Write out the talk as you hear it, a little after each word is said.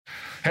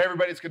Hey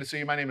everybody, it's good to see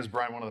you. My name is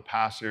Brian, one of the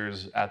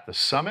pastors at the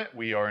Summit.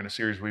 We are in a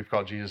series we've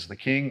called Jesus the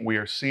King. We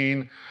are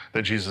seeing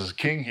that Jesus is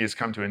King. He has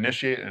come to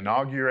initiate and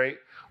inaugurate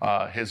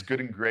his good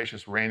and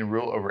gracious reign and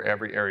rule over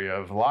every area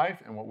of life.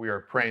 And what we are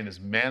praying is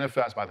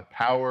manifest by the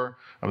power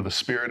of the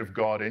Spirit of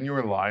God in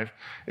your life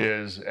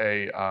is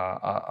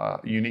a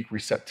unique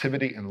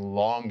receptivity and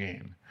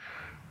longing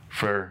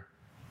for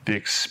the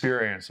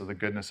experience of the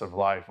goodness of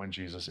life when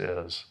Jesus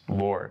is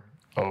Lord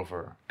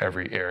over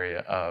every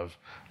area of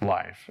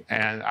life.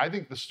 And I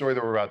think the story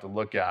that we're about to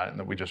look at and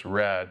that we just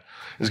read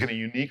is going to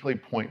uniquely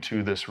point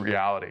to this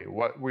reality.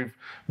 What we've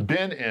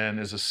been in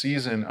is a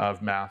season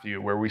of Matthew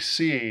where we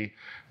see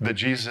that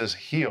Jesus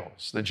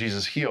heals.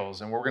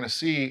 And what we're going to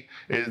see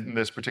in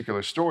this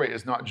particular story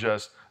is not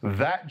just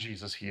that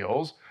Jesus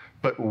heals,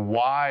 but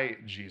why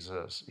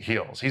Jesus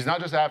heals. He's not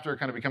just after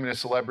kind of becoming a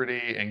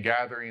celebrity and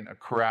gathering a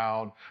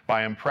crowd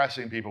by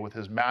impressing people with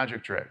his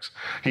magic tricks.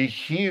 He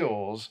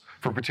heals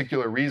for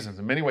particular reasons.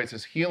 In many ways,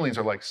 his healings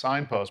are like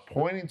signposts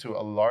pointing to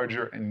a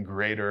larger and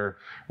greater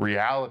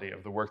reality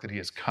of the work that he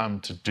has come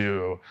to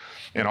do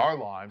in our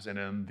lives and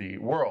in the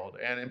world.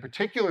 And in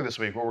particular this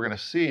week, what we're going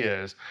to see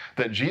is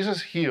that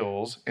Jesus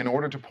heals in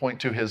order to point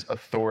to his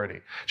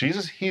authority.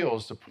 Jesus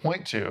heals to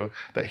point to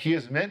that he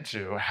is meant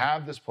to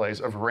have this place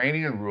of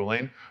reigning and ruling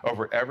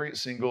over every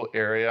single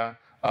area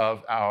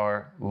of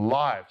our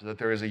lives, that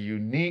there is a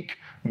unique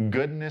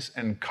goodness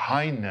and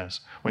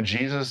kindness when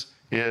Jesus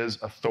is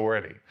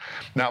authority.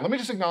 Now, let me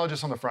just acknowledge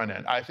this on the front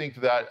end. I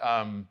think that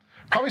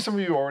probably some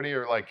of you already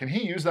are like, can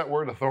he use that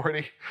word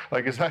authority?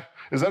 Like, is that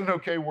an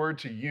okay word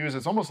to use?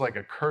 It's almost like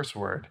a curse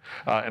word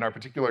in our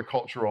particular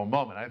cultural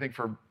moment. I think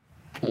for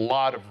a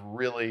lot of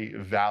really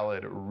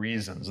valid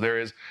reasons. There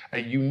is a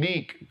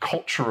unique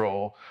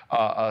cultural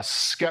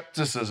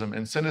skepticism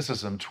and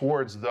cynicism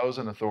towards those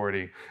in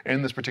authority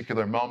in this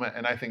particular moment.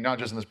 And I think not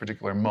just in this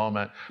particular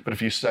moment, but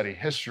if you study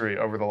history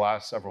over the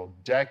last several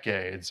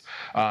decades,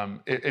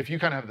 if you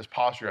kind of have this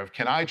posture of,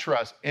 can I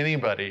trust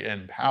anybody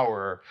in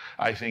power?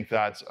 I think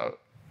that's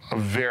a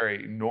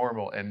very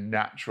normal and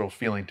natural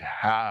feeling to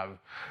have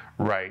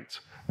right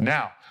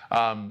now.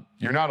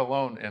 You're not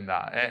alone in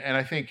that. And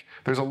I think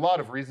there's a lot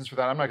of reasons for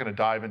that. I'm not going to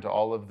dive into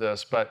all of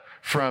this, but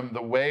from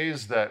the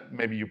ways that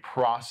maybe you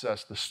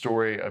process the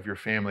story of your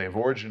family of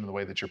origin, the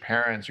way that your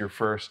parents, your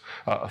first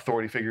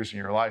authority figures in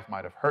your life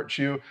might have hurt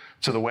you,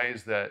 to the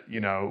ways that,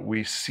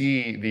 we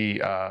see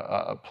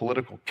the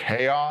political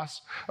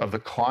chaos of the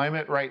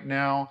climate right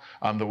now,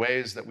 the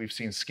ways that we've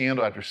seen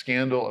scandal after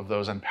scandal of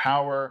those in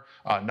power,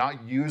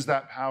 not use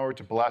that power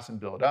to bless and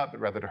build up,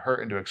 but rather to hurt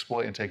and to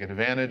exploit and take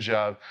advantage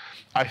of.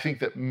 I think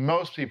that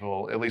most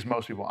people, at least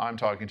most people I'm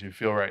talking to,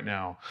 feel right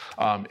now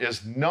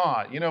is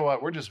not,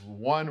 we're just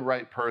one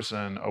right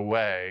person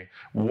away,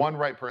 one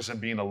right person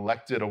being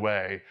elected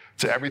away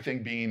to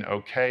everything being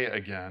okay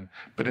again.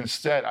 But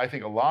instead, I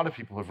think a lot of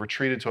people have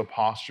retreated to a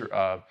posture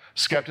of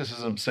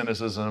skepticism,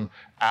 cynicism,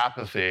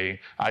 apathy.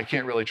 I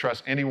can't really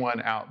trust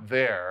anyone out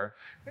there.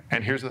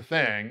 And here's the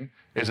thing,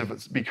 is if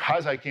it's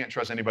because I can't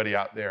trust anybody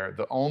out there,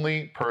 the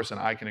only person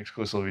I can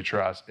exclusively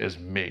trust is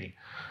me.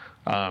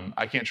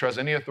 I can't trust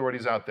any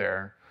authorities out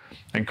there,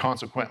 and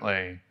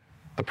consequently,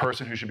 the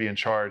person who should be in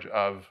charge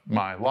of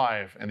my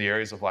life and the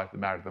areas of life that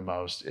matter the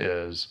most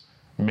is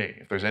me.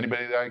 If there's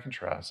anybody that I can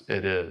trust,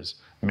 it is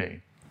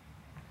me.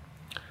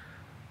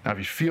 Now, if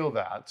you feel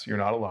that, you're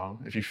not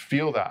alone. If you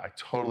feel that, I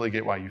totally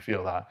get why you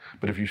feel that.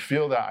 But if you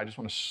feel that, I just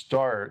want to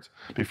start,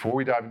 before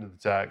we dive into the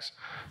text,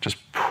 just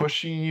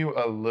pushing you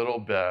a little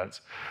bit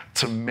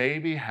to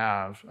maybe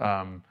have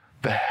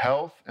the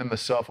health and the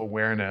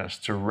self-awareness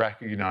to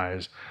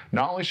recognize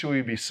not only should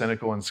we be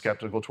cynical and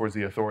skeptical towards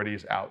the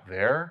authorities out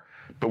there,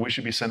 but we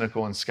should be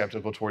cynical and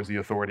skeptical towards the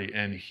authority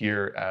in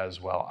here as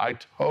well. I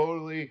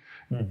totally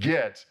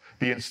get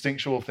the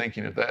instinctual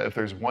thinking if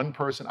there's one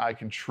person I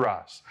can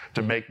trust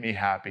to make me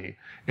happy,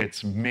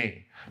 it's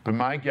me. But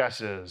my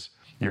guess is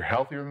you're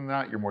healthier than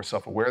that, you're more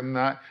self-aware than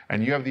that,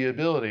 and you have the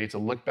ability to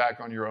look back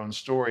on your own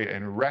story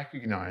and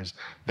recognize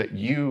that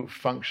you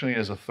functioning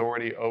as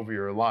authority over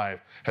your life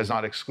has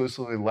not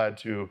exclusively led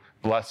to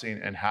blessing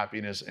and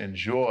happiness and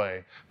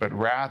joy, but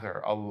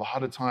rather a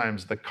lot of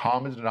times the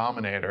common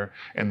denominator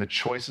in the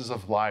choices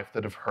of life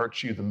that have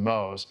hurt you the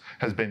most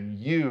has been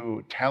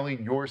you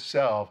telling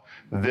yourself,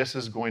 this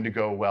is going to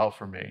go well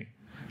for me.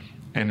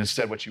 And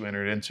instead what you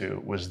entered into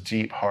was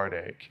deep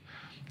heartache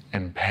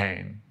and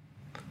pain.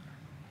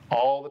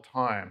 All the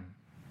time,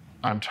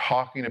 I'm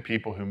talking to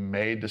people who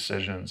made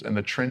decisions in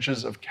the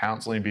trenches of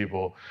counseling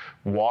people,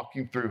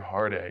 walking through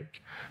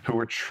heartache, who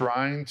were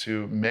trying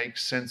to make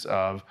sense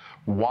of,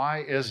 why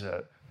is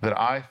it that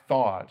I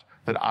thought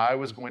that I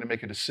was going to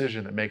make a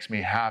decision that makes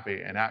me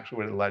happy, and actually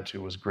what it led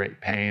to was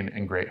great pain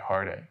and great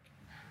heartache.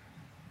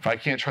 If I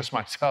can't trust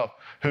myself,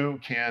 who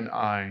can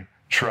I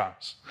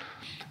trust.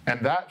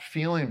 And that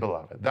feeling,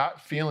 beloved, that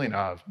feeling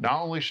of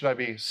not only should I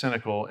be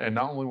cynical, and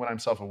not only when I'm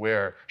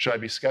self-aware, should I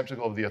be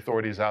skeptical of the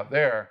authorities out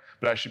there,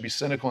 but I should be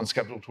cynical and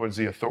skeptical towards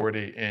the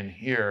authority in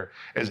here,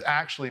 is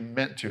actually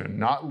meant to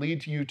not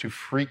lead you to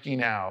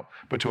freaking out,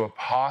 but to a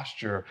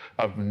posture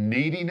of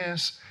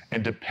neediness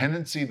and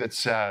dependency that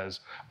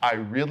says, I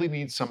really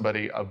need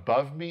somebody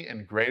above me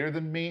and greater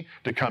than me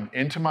to come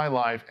into my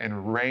life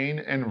and reign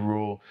and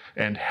rule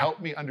and help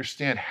me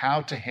understand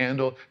how to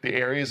handle the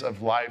areas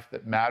of life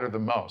that matter the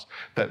most.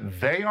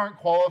 That they aren't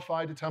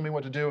qualified to tell me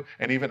what to do,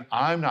 and even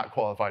I'm not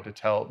qualified to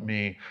tell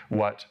me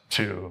what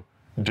to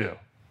do.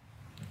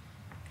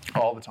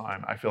 All the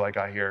time, I feel like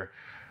I hear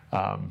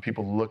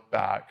people look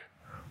back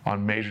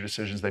on major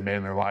decisions they made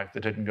in their life that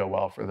didn't go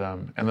well for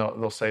them, and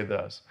they'll say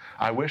this: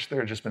 I wish there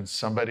had just been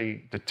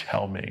somebody to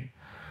tell me.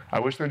 I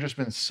wish there had just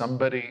been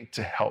somebody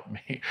to help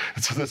me.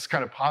 So this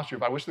kind of posture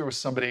of, I wish there was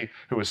somebody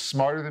who was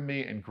smarter than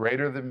me and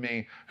greater than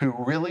me, who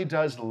really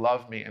does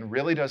love me and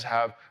really does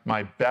have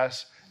my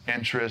best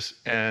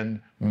interests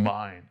in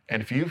mind.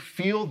 And if you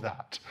feel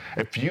that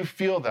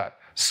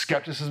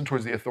skepticism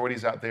towards the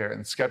authorities out there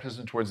and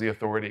skepticism towards the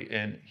authority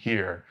in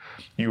here,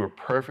 you are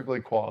perfectly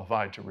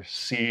qualified to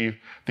receive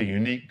the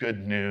unique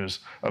good news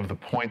of the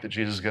point that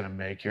Jesus is going to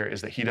make here,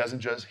 is that he doesn't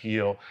just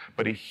heal,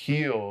 but he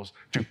heals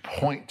to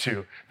point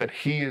to that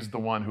he is the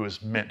one who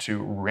is meant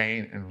to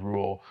reign and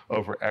rule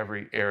over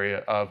every area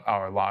of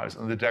our lives.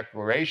 And the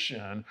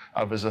declaration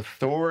of his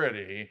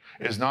authority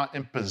is not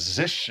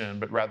imposition,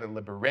 but rather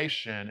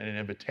liberation and an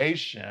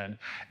invitation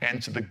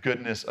into the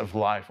goodness of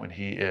life when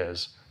he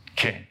is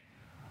king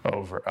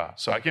over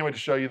us. So I can't wait to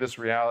show you this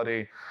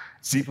reality.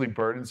 It's deeply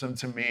burdensome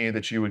to me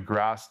that you would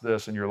grasp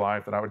this in your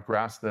life, that I would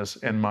grasp this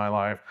in my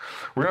life.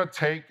 We're going to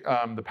take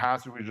the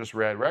passage we just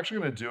read. We're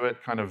actually going to do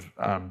it kind of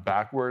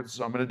backwards.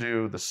 So I'm going to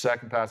do the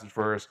second passage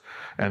first,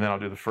 and then I'll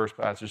do the first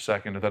passage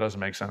second. If that doesn't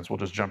make sense, we'll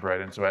just jump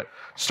right into it,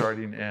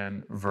 starting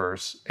in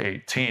verse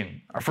 18.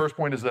 Our first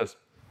point is this,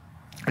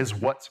 is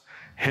what's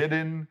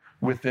hidden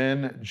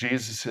within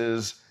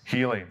Jesus's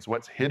healings.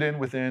 What's hidden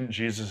within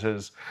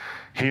Jesus's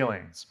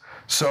healings.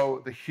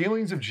 So the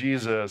healings of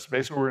Jesus,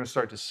 basically we're going to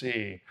start to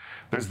see,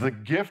 there's the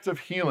gift of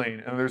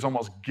healing, and there's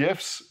almost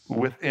gifts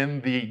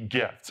within the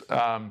gift.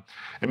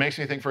 It makes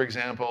me think, for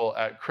example,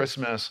 at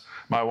Christmas,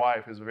 my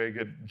wife, who's a very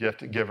good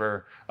gift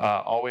giver,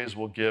 always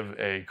will give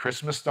a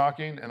Christmas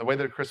stocking. And the way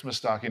that a Christmas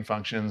stocking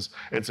functions,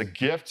 it's a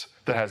gift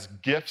that has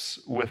gifts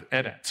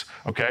within it.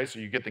 Okay, so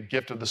you get the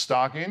gift of the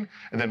stocking,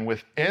 and then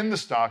within the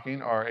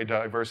stocking are a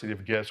diversity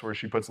of gifts where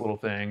she puts little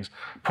things,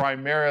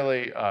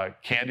 primarily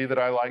candy that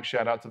I like.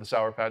 Shout out to the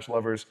Sour Patch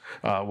lovers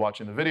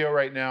watching the video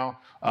right now.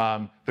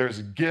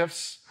 There's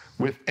gifts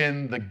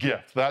within the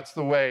gift. That's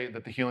the way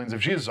that the healings of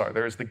Jesus are.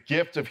 There's the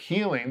gift of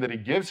healing that he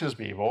gives his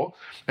people,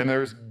 and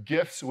there's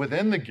gifts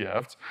within the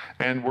gift,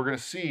 and we're going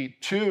to see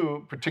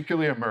two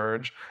particularly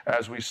emerge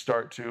as we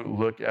start to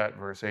look at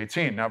verse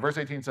 18. Now, verse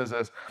 18 says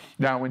this,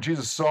 now when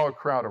Jesus saw a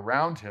crowd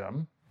around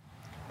him,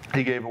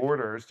 he gave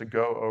orders to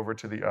go over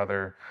to the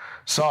other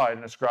side,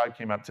 and a scribe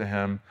came up to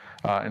him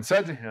and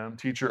said to him,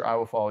 "Teacher, I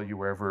will follow you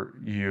wherever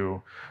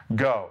you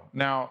go."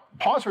 Now,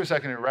 pause for a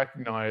second and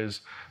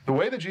recognize the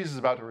way that Jesus is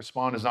about to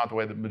respond is not the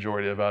way the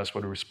majority of us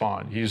would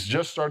respond. He's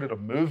just started a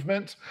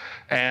movement,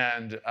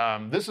 and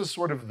this is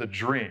sort of the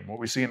dream. What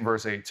we see in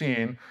verse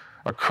 18,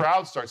 a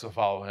crowd starts to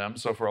follow him.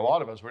 So for a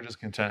lot of us, we're just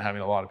content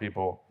having a lot of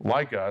people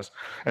like us.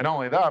 And not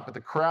only that, but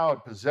the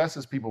crowd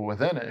possesses people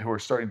within it who are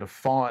starting to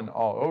fawn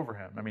all over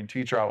him. I mean,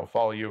 teacher, I will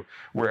follow you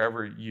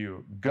wherever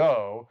you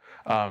go.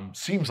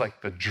 Seems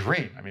like the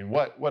dream. I mean,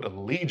 what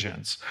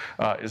allegiance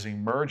is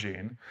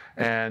emerging?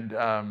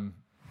 And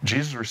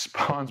Jesus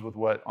responds with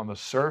what on the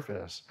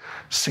surface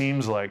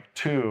seems like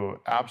two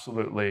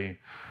absolutely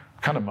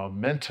kind of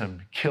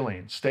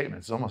momentum-killing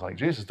statements. It's almost like,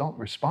 Jesus, don't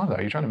respond to that.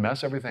 Are you trying to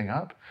mess everything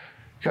up?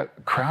 You got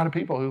a crowd of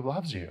people who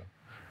loves you.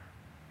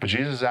 But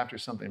Jesus is after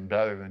something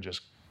better than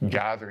just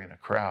gathering a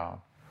crowd.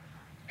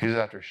 He's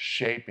after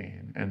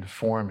shaping and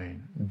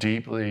forming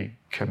deeply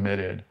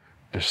committed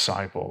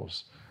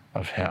disciples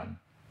of him.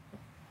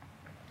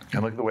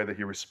 And look at the way that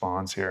he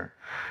responds here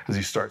as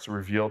he starts to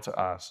reveal to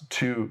us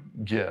two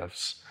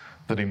gifts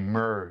that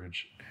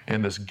emerge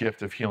in this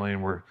gift of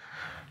healing we're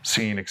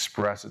seeing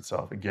express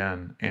itself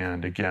again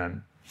and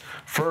again.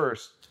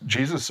 First,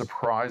 Jesus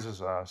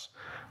surprises us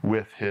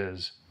with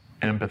his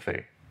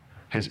empathy,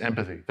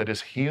 that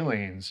his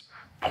healings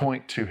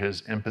point to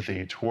his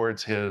empathy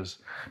towards his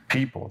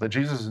people, that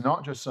Jesus is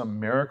not just some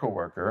miracle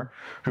worker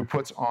who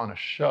puts on a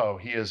show.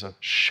 He is a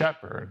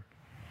shepherd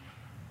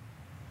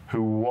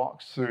who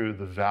walks through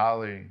the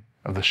valley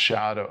of the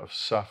shadow of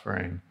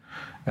suffering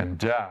and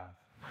death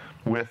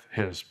with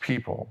his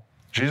people.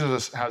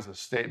 Jesus has a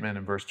statement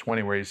in verse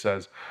 20 where he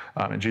says,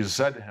 and Jesus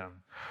said to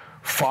him,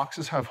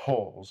 "Foxes have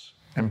holes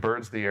and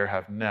birds of the air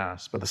have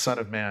nests, but the Son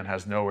of Man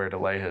has nowhere to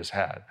lay his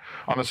head."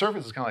 On the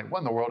surface, it's kind of like, what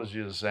in the world is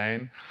Jesus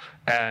saying?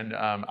 And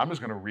I'm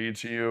just going to read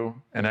to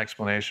you an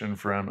explanation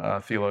from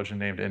a theologian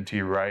named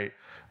N.T. Wright,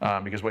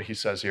 because what he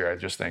says here, I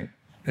just think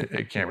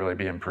it can't really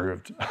be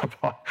improved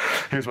upon.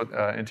 Here's what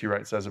N.T.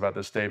 Wright says about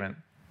this statement.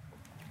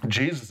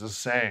 Jesus is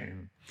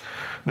saying,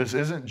 this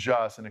isn't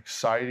just an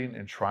exciting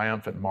and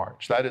triumphant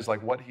march. That is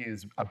like what he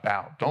is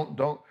about.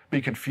 Don't be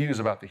confused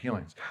about the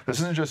healings. This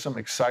isn't just some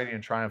exciting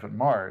and triumphant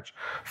march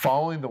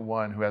following the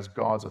one who has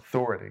God's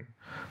authority,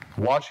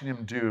 watching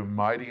him do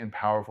mighty and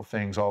powerful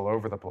things all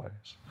over the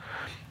place.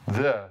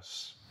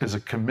 This is a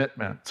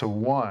commitment to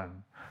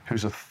one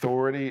whose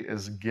authority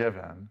is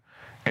given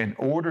in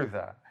order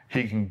that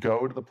he can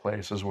go to the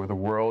places where the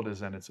world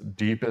is in its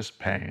deepest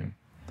pain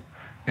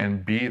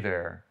and be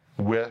there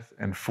with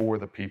and for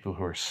the people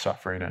who are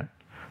suffering it.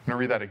 I'm going to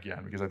read that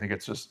again because I think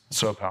it's just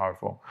so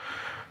powerful.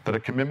 That a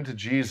commitment to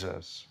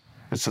Jesus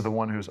is to the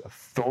one whose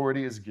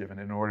authority is given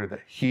in order that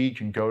he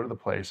can go to the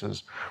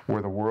places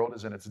where the world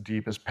is in its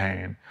deepest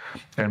pain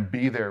and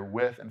be there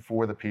with and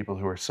for the people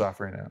who are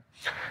suffering it.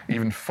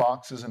 Even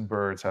foxes and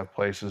birds have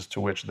places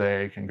to which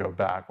they can go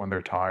back when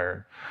they're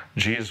tired.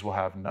 Jesus will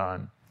have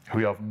none. He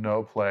will have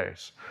no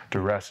place to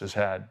rest his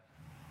head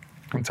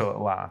until at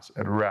last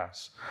it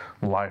rests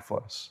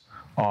lifeless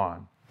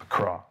on the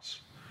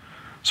cross.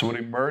 So what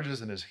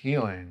emerges in his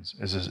healings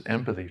is his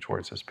empathy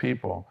towards his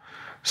people.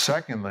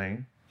 Secondly,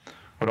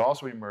 what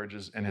also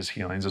emerges in his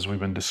healings, as we've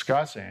been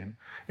discussing,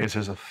 is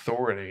his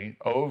authority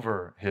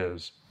over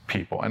his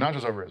people. And not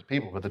just over his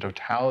people, but the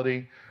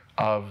totality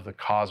of the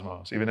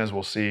cosmos, even as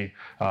we'll see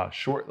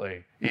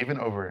shortly, even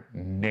over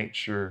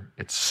nature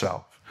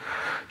itself.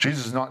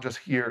 Jesus is not just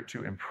here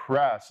to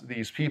impress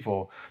these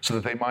people so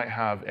that they might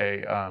have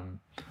a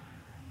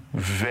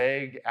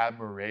vague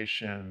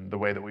admiration the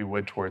way that we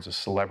would towards a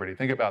celebrity.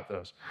 Think about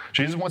this.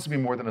 Jesus wants to be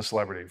more than a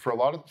celebrity. For a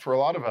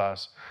lot of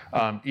us,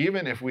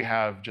 even if we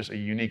have just a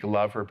unique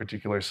love for a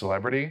particular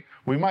celebrity,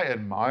 we might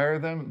admire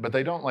them, but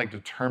they don't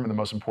determine the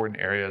most important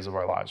areas of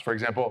our lives. For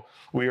example,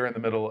 we are in the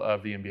middle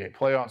of the NBA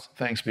playoffs,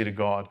 thanks be to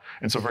God.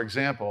 And so, for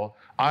example,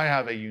 I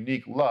have a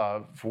unique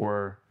love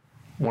for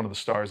one of the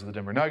stars of the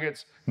Denver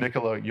Nuggets,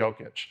 Nikola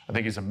Jokic. I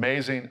think he's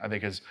amazing. I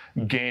think his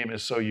game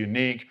is so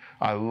unique.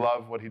 I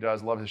love what he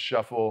does, love his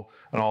shuffle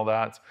and all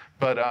that.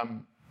 But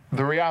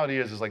the reality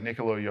is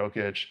Nikola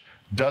Jokic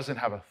doesn't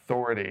have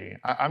authority.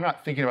 I'm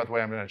not thinking about the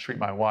way I'm going to treat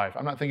my wife.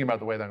 I'm not thinking about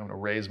the way that I'm going to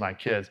raise my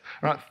kids.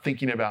 I'm not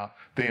thinking about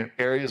the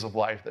areas of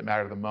life that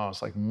matter the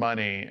most, like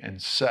money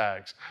and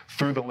sex,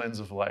 through the lens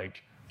of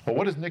well,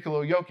 what does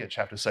Nikola Jokic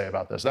have to say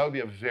about this? That would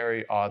be a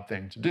very odd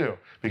thing to do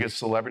because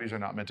celebrities are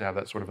not meant to have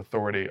that sort of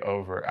authority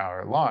over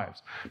our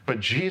lives. But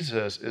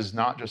Jesus is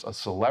not just a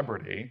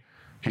celebrity.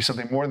 He's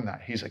something more than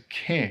that. He's a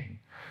king.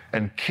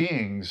 And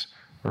kings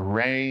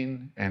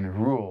reign and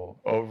rule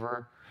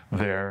over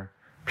their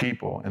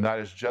people. And that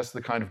is just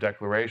the kind of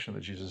declaration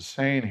that Jesus is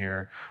saying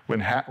here when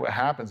what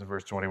happens in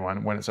verse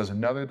 21 when it says,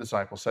 another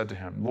disciple said to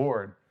him,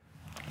 Lord,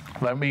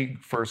 let me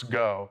first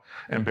go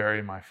and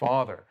bury my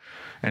father.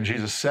 And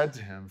Jesus said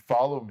to him,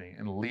 follow me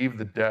and leave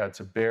the dead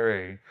to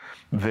bury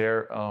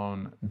their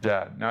own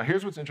dead. Now,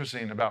 here's what's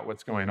interesting about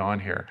what's going on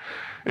here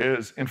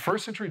is in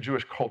first century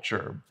Jewish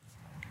culture,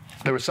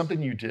 there was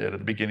something you did at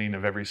the beginning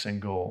of every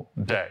single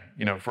day.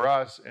 For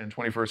us in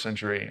 21st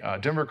century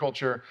Denver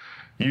culture,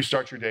 you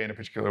start your day in a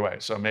particular way.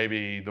 So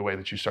maybe the way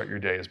that you start your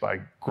day is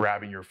by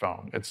grabbing your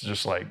phone. It's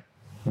just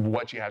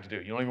what you have to do.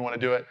 You don't even want to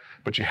do it,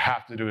 but you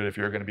have to do it if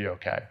you're going to be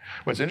okay.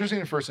 What's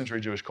interesting in first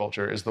century Jewish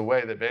culture is the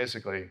way that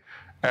basically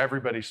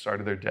everybody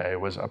started their day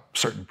was a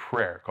certain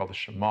prayer called the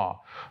Shema.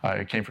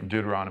 It came from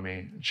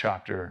Deuteronomy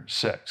chapter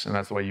 6, and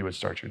that's the way you would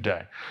start your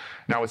day.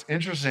 Now, what's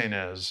interesting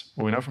is,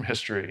 what we know from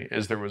history,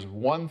 is there was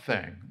one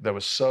thing that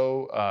was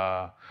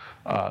so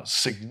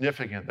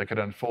significant that could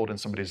unfold in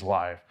somebody's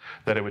life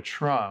that it would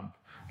trump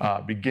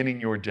beginning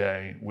your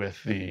day with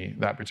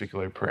that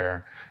particular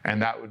prayer,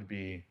 and that would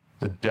be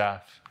the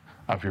death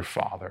of your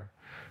father.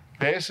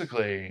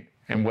 Basically,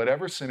 in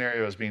whatever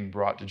scenario is being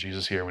brought to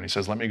Jesus here, when he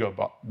says, let me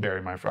go bury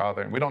my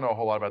father, and we don't know a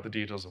whole lot about the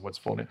details of what's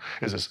folding.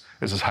 Is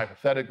this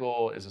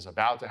hypothetical? Is this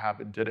about to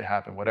happen? Did it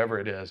happen? Whatever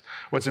it is.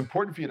 What's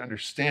important for you to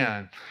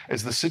understand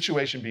is the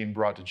situation being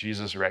brought to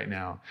Jesus right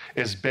now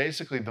is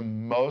basically the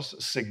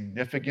most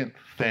significant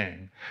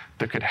thing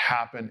that could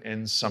happen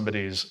in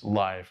somebody's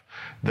life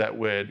that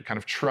would kind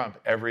of trump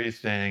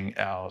everything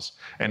else.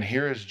 And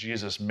here is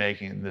Jesus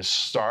making this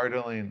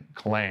startling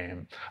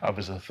claim of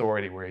his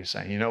authority where he's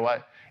saying, you know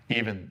what?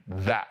 Even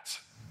that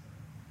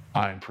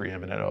I'm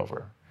preeminent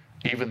over.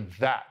 Even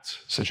that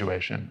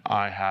situation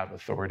I have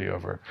authority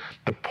over.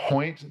 The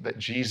point that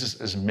Jesus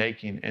is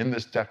making in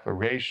this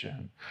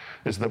declaration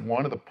is that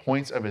one of the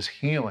points of his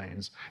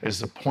healings is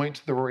the point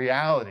to the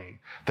reality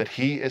that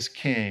he as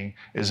king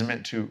is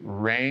meant to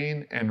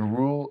reign and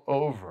rule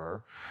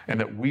over, and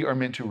that we are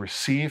meant to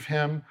receive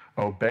him,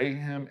 obey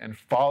him, and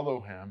follow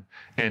him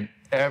in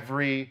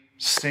every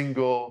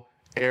single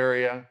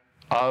area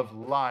of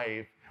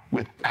life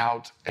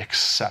without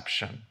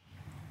exception.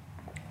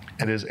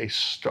 It is a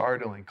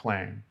startling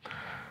claim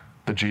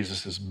that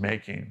Jesus is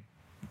making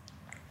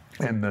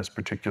in this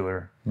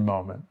particular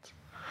moment.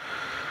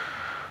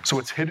 So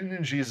what's hidden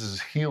in Jesus'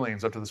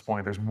 healings up to this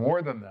point, there's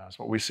more than this.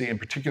 What we see in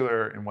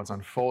particular in what's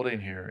unfolding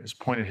here is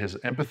pointed his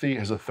empathy,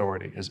 his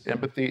authority. His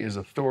empathy, his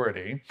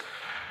authority.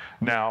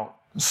 Now,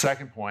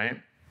 second point,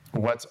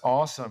 what's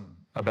awesome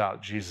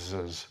about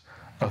Jesus's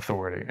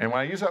authority. And when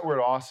I use that word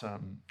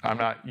awesome, I'm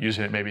not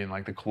using it maybe in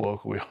like the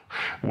colloquial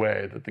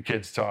way that the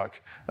kids talk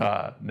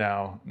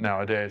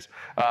nowadays.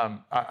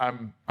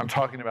 I'm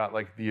talking about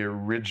like the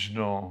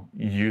original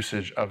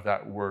usage of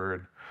that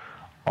word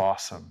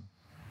awesome.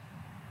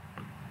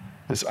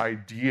 This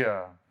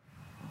idea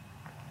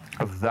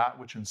of that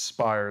which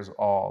inspires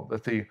all,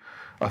 that the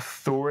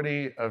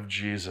authority of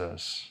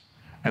Jesus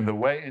and the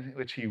way in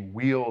which he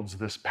wields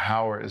this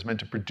power is meant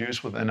to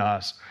produce within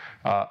us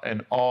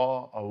an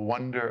awe, a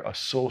wonder, a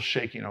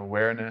soul-shaking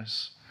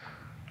awareness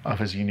of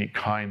his unique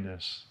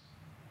kindness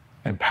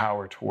and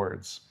power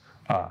towards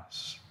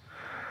us.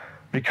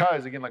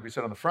 Because, again, like we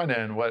said on the front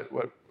end, what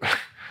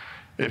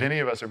if any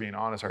of us are being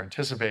honest, are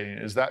anticipating,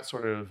 is that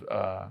sort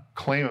of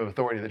claim of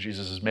authority that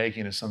Jesus is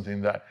making is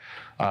something that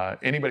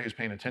anybody who's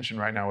paying attention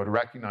right now would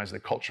recognize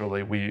that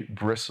culturally we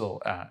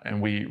bristle at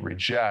and we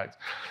reject.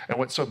 And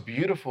what's so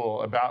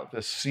beautiful about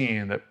this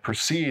scene that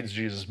precedes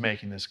Jesus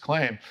making this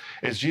claim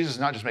is Jesus is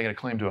not just making a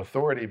claim to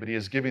authority, but he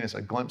is giving us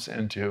a glimpse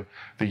into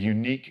the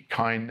unique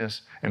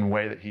kindness and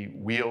way that he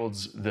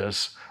wields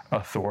this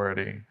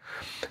authority.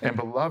 And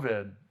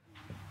beloved,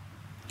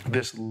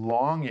 this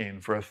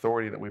longing for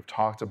authority that we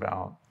talked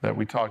about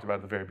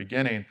at the very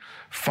beginning,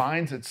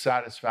 finds its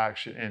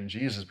satisfaction in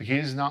Jesus, because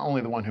he's not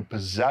only the one who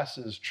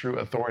possesses true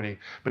authority,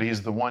 but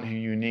he's the one who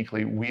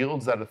uniquely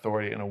wields that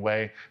authority in a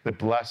way that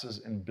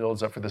blesses and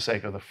builds up for the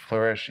sake of the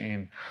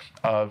flourishing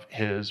of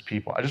his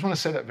people. I just want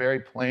to say that very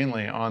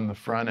plainly on the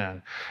front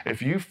end.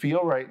 If you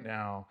feel right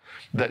now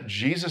that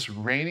Jesus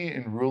reigning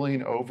and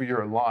ruling over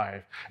your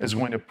life is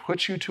going to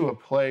put you to a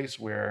place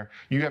where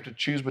you have to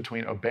choose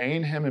between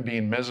obeying him and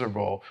being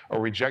miserable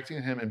or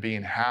rejecting him and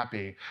being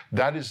happy,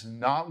 that is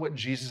not what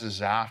Jesus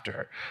is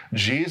after.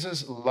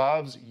 Jesus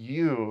loves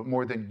you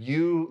more than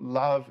you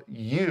love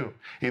you.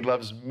 He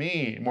loves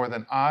me more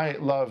than I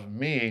love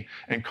me.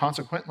 And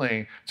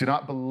consequently, do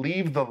not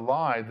believe the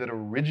lie that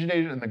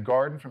originated in the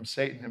garden from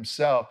Satan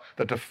himself,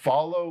 that to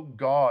follow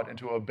God and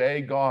to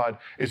obey God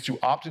is to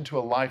opt into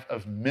a life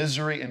of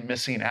misery and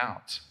missing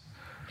out.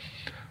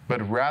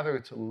 But rather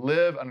to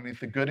live underneath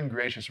the good and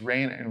gracious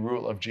reign and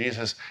rule of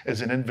Jesus is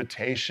an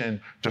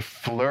invitation to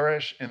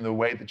flourish in the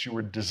way that you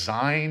were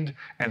designed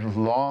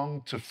and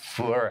long to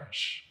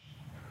flourish.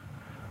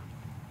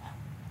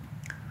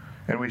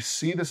 And we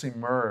see this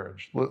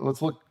emerge.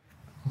 Let's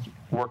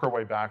work our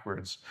way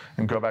backwards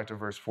and go back to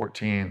verse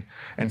 14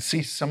 and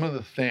see some of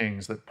the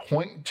things that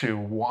point to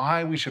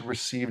why we should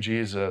receive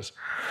Jesus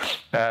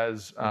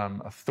as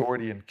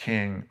authority and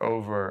king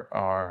over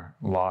our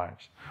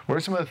lives. What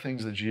are some of the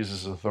things that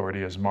Jesus'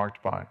 authority is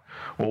marked by?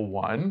 Well,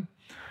 one,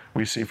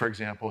 we see, for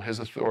example, his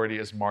authority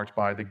is marked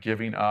by the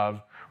giving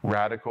of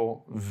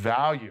radical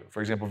value. For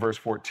example, verse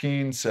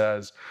 14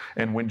 says,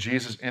 "And when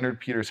Jesus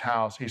entered Peter's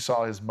house, he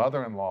saw his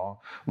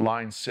mother-in-law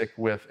lying sick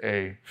with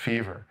a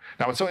fever."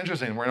 Now, what's so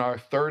interesting, we're in our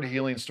third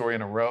healing story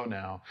in a row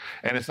now,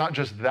 and it's not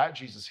just that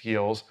Jesus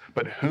heals,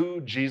 but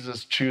who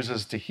Jesus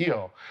chooses to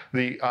heal.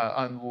 The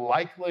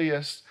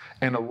unlikeliest,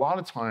 and a lot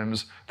of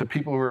times, the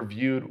people who are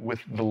viewed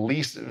with the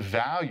least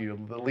value,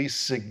 the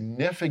least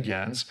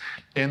significance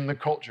in the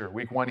culture.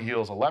 Week 1, he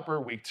heals a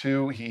leper. Week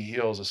 2, he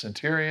heals a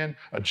centurion,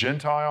 a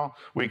Gentile.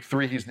 Week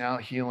 3, he's now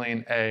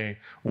healing a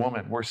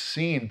woman. We're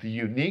seeing the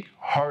unique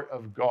heart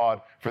of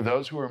God for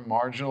those who are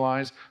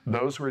marginalized,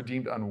 those who are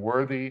deemed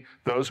unworthy,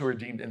 those who are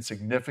deemed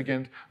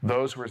insignificant,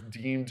 those who are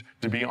deemed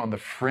to be on the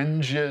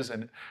fringes,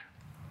 and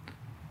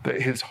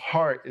that his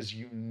heart is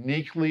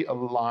uniquely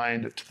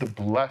aligned to the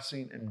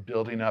blessing and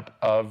building up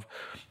of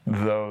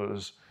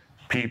those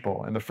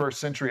people. In the first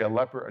century, a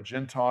leper, a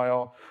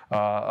Gentile,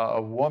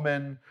 a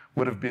woman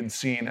would have been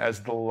seen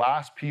as the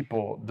last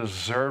people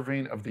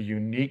deserving of the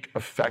unique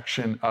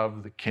affection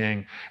of the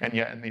king. And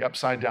yet, in the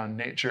upside down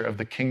nature of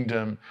the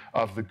kingdom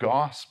of the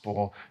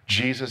gospel,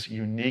 Jesus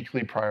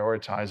uniquely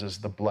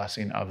prioritizes the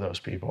blessing of those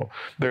people.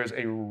 There's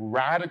a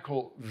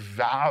radical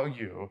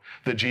value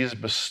that Jesus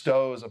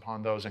bestows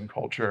upon those in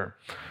culture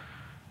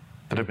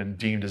that have been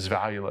deemed as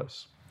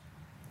valueless.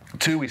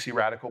 2, we see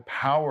radical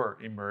power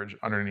emerge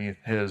underneath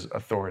his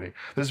authority.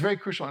 This is very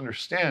crucial to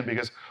understand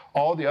because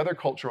all the other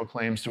cultural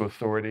claims to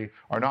authority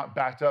are not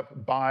backed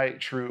up by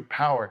true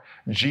power.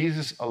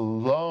 Jesus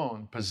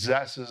alone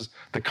possesses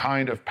the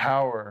kind of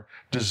power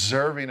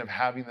deserving of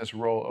having this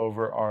role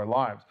over our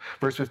lives.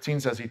 Verse 15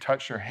 says, he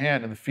touched her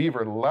hand and the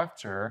fever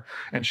left her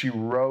and she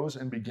rose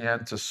and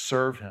began to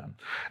serve him.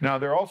 Now,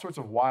 there are all sorts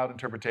of wild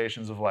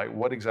interpretations of like,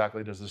 what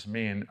exactly does this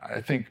mean? I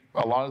think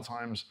a lot of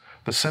times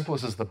the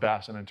simplest is the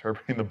best in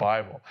interpreting the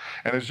Bible.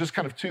 And there's just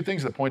kind of 2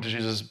 things that point to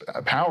Jesus'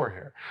 power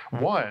here.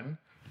 One,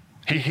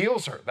 he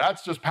heals her.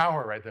 That's just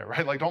power right there,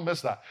 right? Like, don't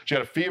miss that. She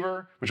had a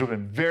fever, which would have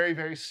been very,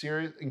 very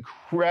serious,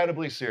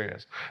 incredibly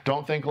serious.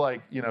 Don't think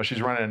like,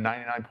 she's running a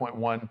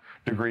 99.1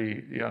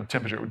 degree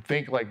temperature.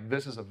 Think like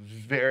this is a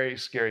very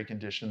scary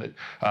condition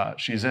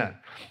that she's in.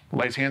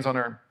 Lays hands on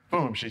her,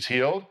 boom, she's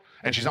healed.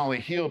 And she's not only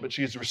healed, but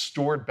she's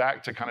restored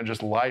back to kind of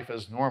just life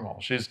as normal.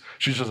 She's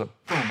just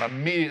boom,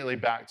 immediately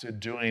back to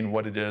doing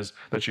what it is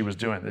that she was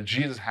doing. That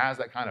Jesus has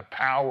that kind of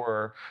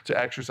power to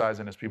exercise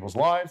in his people's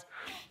lives.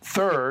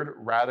 Third,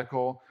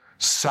 radical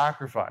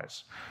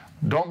sacrifice.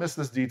 Don't miss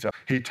this detail.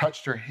 He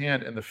touched her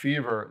hand and the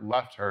fever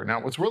left her.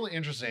 Now, what's really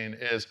interesting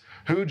is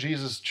who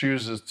Jesus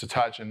chooses to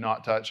touch and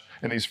not touch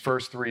in these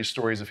first three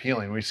stories of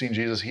healing. We've seen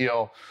Jesus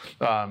heal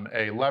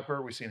a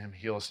leper. We've seen him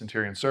heal a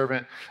centurion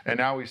servant. And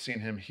now we've seen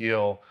him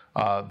heal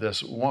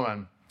this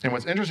woman. And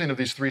what's interesting of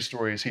these three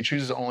stories, he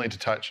chooses only to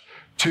touch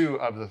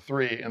two of the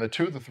three. And the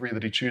two of the three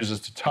that he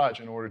chooses to touch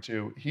in order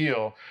to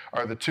heal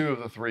are the two of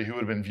the three who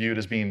would have been viewed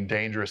as being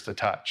dangerous to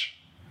touch.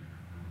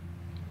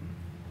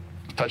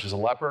 Touches a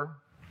leper,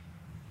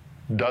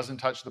 doesn't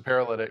touch the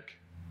paralytic,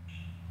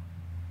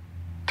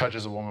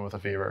 touches a woman with a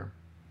fever.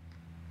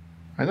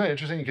 Isn't that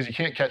interesting? Because you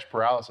can't catch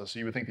paralysis, so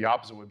you would think the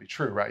opposite would be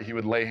true, right? He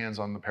would lay hands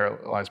on the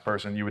paralyzed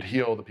person. You would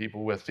heal the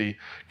people with the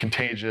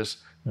contagious,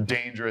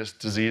 dangerous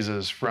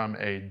diseases from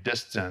a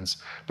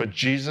distance. But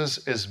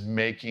Jesus is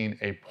making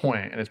a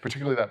point, and it's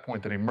particularly that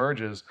point that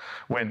emerges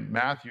when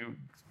Matthew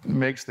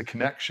makes the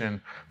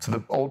connection to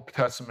the Old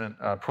Testament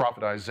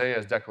prophet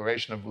Isaiah's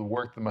declaration of the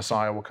work the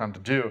Messiah will come to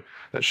do,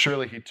 that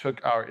surely he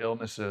took our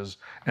illnesses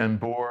and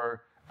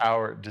bore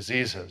our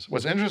diseases.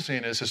 What's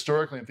interesting is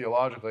historically and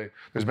theologically,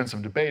 there's been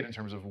some debate in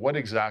terms of what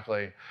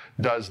exactly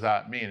does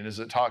that mean. Is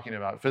it talking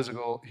about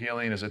physical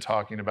healing? Is it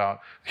talking about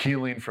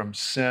healing from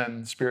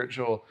sin,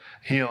 spiritual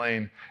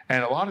healing?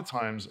 And a lot of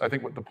times, I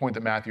think what the point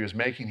that Matthew is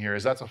making here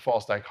is that's a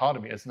false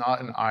dichotomy. It's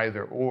not an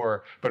either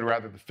or, but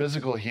rather the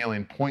physical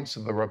healing points to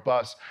the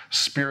robust,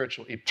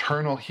 spiritual,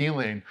 eternal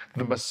healing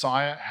the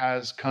Messiah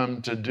has come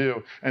to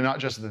do. And not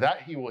just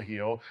that he will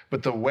heal,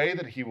 but the way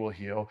that he will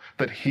heal,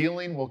 that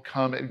healing will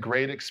come at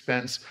great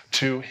expense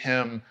to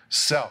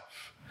himself.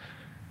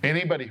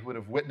 Anybody who would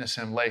have witnessed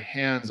him lay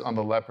hands on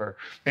the leper,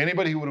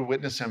 anybody who would have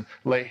witnessed him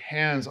lay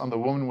hands on the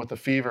woman with the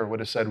fever would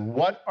have said,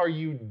 "What are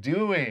you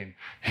doing?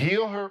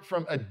 Heal her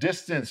from a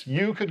distance.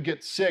 You could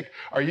get sick.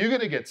 Are you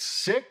going to get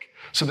sick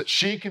so that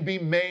she can be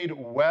made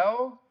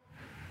well?"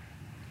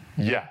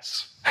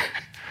 Yes.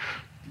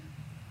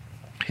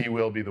 He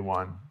will be the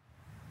one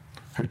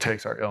who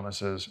takes our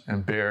illnesses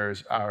and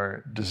bears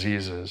our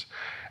diseases.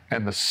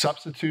 And the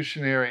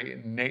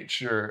substitutionary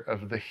nature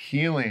of the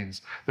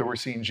healings that we're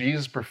seeing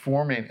Jesus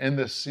performing in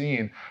this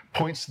scene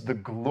points to the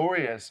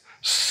glorious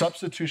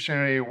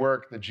substitutionary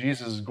work that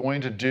Jesus is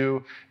going to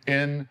do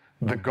in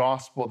the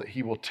gospel, that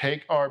he will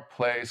take our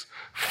place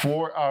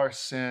for our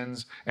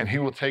sins, and he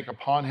will take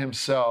upon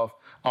himself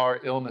our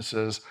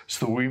illnesses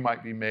so that we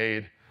might be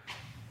made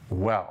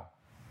well.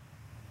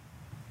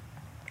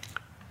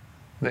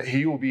 That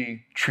he will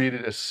be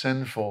treated as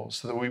sinful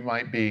so that we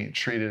might be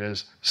treated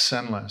as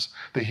sinless.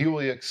 That he will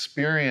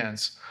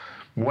experience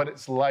what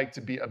it's like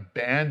to be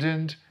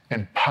abandoned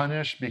and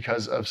punished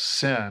because of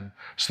sin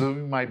so that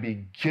we might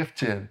be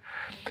gifted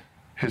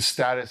his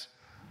status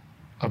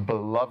of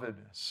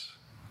belovedness.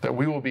 That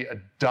we will be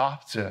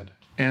adopted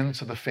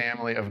into the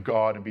family of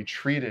God and be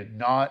treated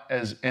not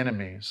as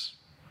enemies,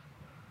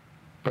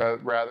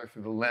 but rather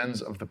through the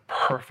lens of the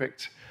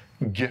perfect,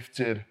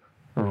 gifted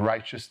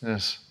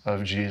righteousness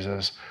of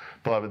Jesus.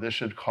 Beloved, this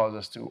should cause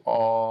us to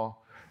awe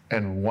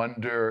and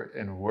wonder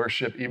and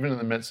worship, even in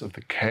the midst of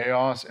the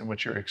chaos in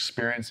which you're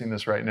experiencing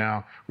this right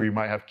now, where you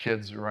might have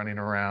kids running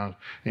around,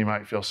 and you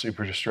might feel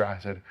super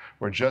distracted,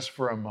 where just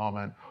for a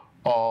moment,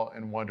 awe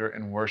and wonder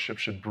and worship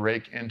should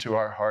break into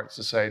our hearts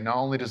to say, not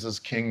only does this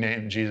King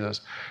named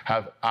Jesus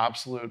have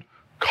absolute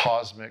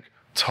cosmic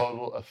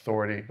total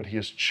authority, but he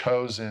has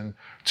chosen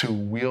to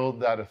wield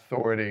that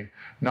authority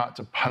not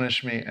to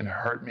punish me and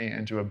hurt me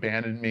and to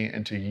abandon me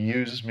and to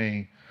use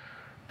me,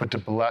 but to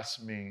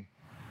bless me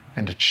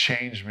and to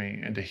change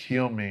me and to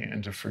heal me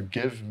and to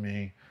forgive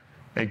me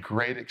at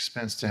great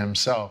expense to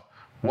himself.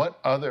 What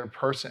other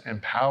person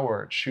in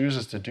power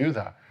chooses to do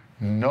that?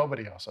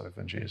 Nobody else other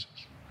than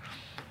Jesus.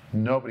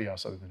 Nobody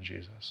else other than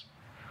Jesus.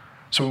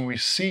 So when we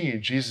see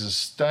Jesus'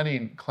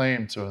 stunning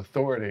claim to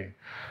authority,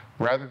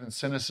 rather than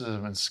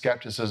cynicism and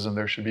skepticism,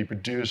 there should be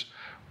produced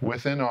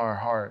within our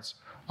hearts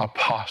a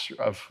posture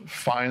of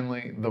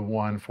finally the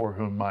one for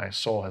whom my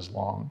soul has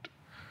longed.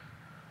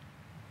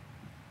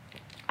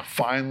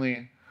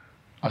 Finally,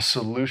 a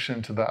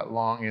solution to that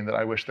longing that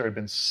I wish there had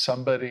been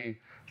somebody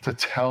to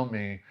tell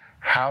me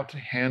how to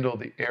handle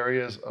the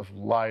areas of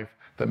life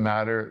that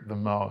matter the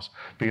most.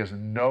 Because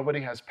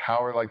nobody has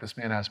power like this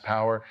man has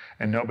power,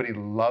 and nobody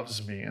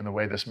loves me in the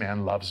way this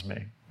man loves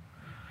me.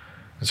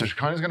 And so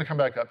Shekaniah is going to come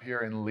back up here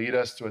and lead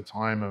us to a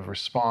time of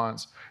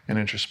response and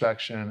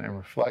introspection and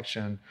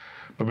reflection.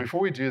 But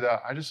before we do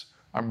that,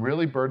 I'm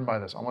really burdened by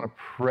this. I want to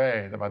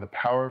pray that by the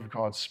power of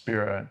God's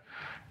Spirit,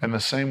 in the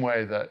same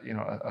way that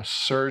a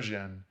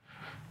surgeon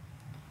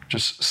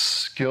just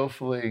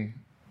skillfully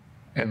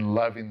and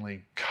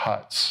lovingly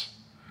cuts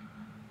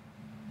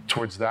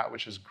towards that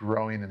which is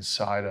growing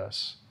inside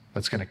us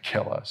that's going to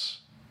kill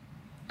us.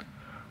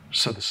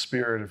 So the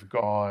Spirit of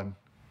God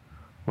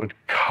would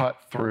cut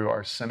through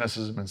our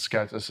cynicism and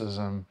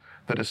skepticism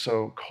that is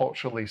so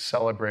culturally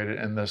celebrated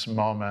in this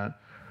moment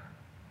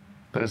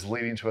that is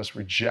leading to us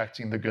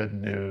rejecting the good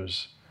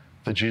news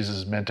that Jesus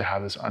is meant to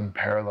have this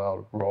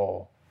unparalleled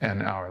role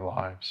in our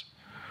lives.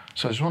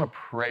 So I just want to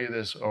pray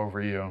this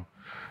over you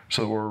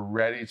so that we're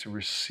ready to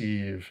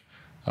receive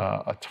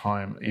a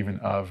time even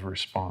of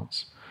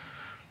response.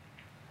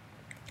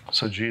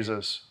 So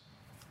Jesus,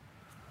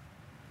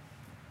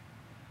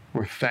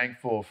 we're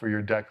thankful for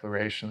your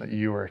declaration that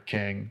you are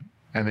king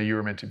and that you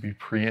are meant to be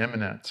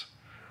preeminent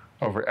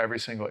over every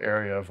single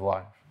area of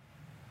life.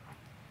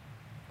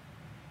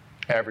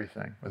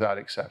 Everything, without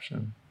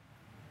exception.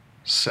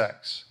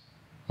 Sex,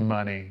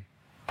 money,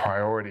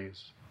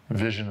 priorities,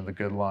 vision of the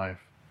good life,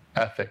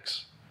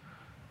 ethics,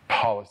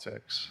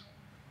 politics,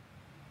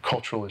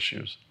 cultural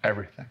issues,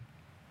 everything.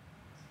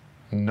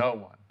 No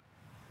one,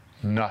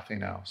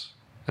 nothing else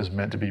is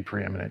meant to be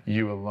preeminent.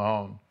 You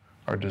alone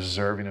are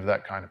deserving of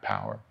that kind of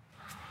power.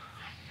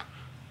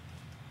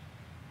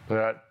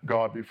 But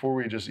God, before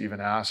we just even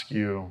ask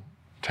you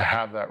to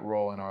have that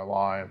role in our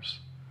lives,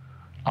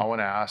 I want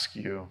to ask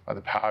you, by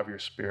the power of your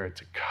Spirit,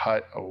 to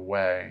cut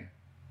away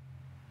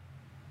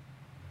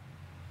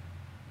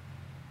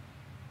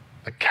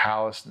the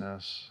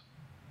callousness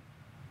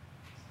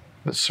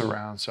that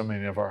surrounds so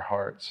many of our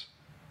hearts,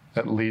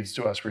 that leads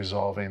to us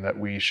resolving that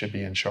we should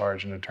be in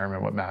charge and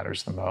determine what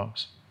matters the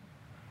most.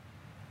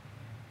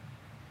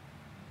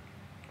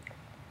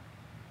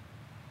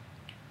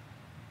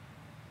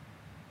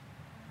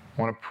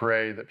 I want to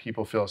pray that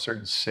people feel a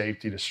certain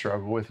safety to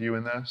struggle with you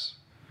in this,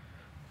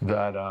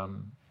 that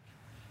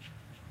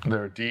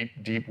there are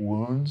deep, deep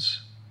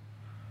wounds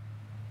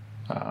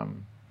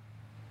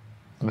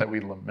that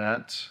we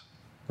lament,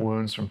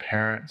 wounds from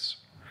parents,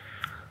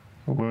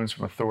 wounds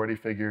from authority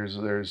figures.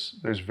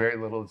 There's very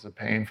little that's as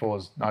painful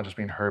as not just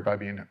being hurt by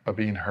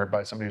being hurt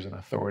by somebody who's an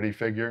authority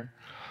figure.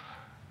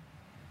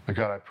 But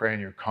God, I pray in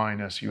your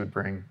kindness you would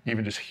bring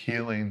even just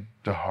healing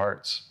to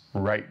hearts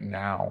right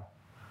now,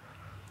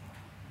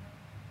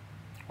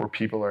 where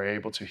people are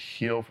able to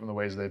heal from the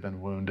ways they've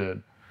been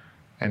wounded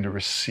and to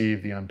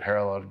receive the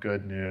unparalleled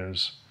good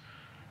news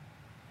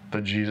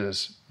that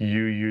Jesus,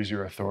 you use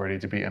your authority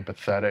to be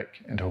empathetic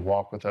and to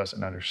walk with us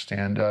and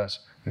understand us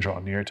and draw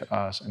near to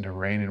us and to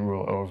reign and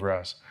rule over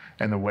us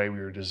in the way we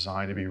were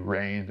designed to be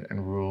reigned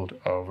and ruled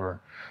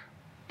over.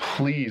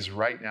 Please,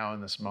 right now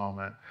in this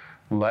moment,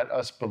 let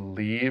us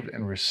believe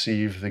and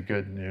receive the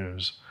good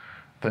news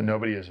that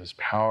nobody is as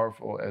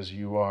powerful as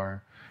you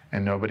are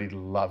and nobody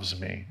loves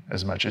me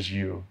as much as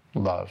you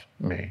love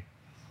me.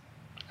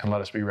 And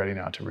let us be ready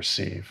now to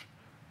receive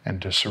and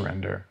to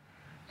surrender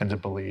and to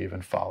believe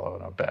and follow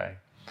and obey.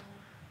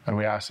 And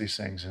we ask these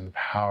things in the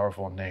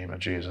powerful name of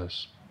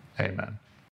Jesus. Amen.